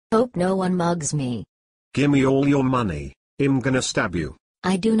Hope no one mugs me. Gimme all your money, I'm gonna stab you.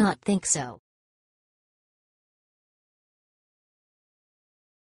 I do not think so.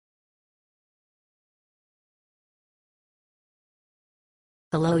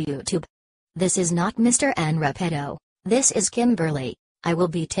 Hello YouTube. This is not Mr. Repeto. This is Kimberly. I will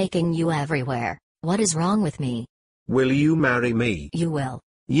be taking you everywhere. What is wrong with me? Will you marry me? You will.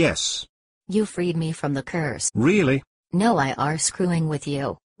 Yes. You freed me from the curse. Really? No, I are screwing with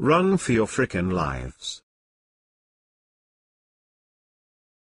you. Run for your frickin' lives.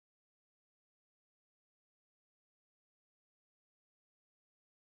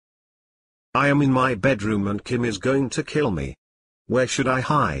 I am in my bedroom and Kim is going to kill me. Where should I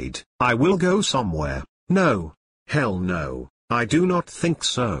hide? I will go somewhere. No. Hell no. I do not think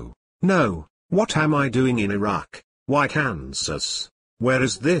so. No. What am I doing in Iraq? Why Kansas? Where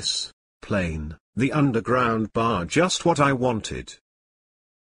is this? Plane, the underground bar, just what I wanted.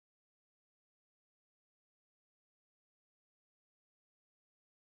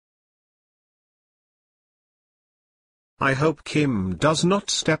 I hope Kim does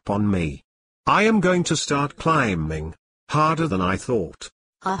not step on me. I am going to start climbing. Harder than I thought.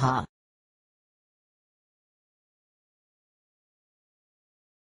 Haha.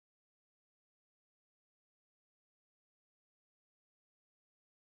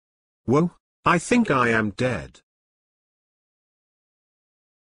 Whoa, I think I am dead.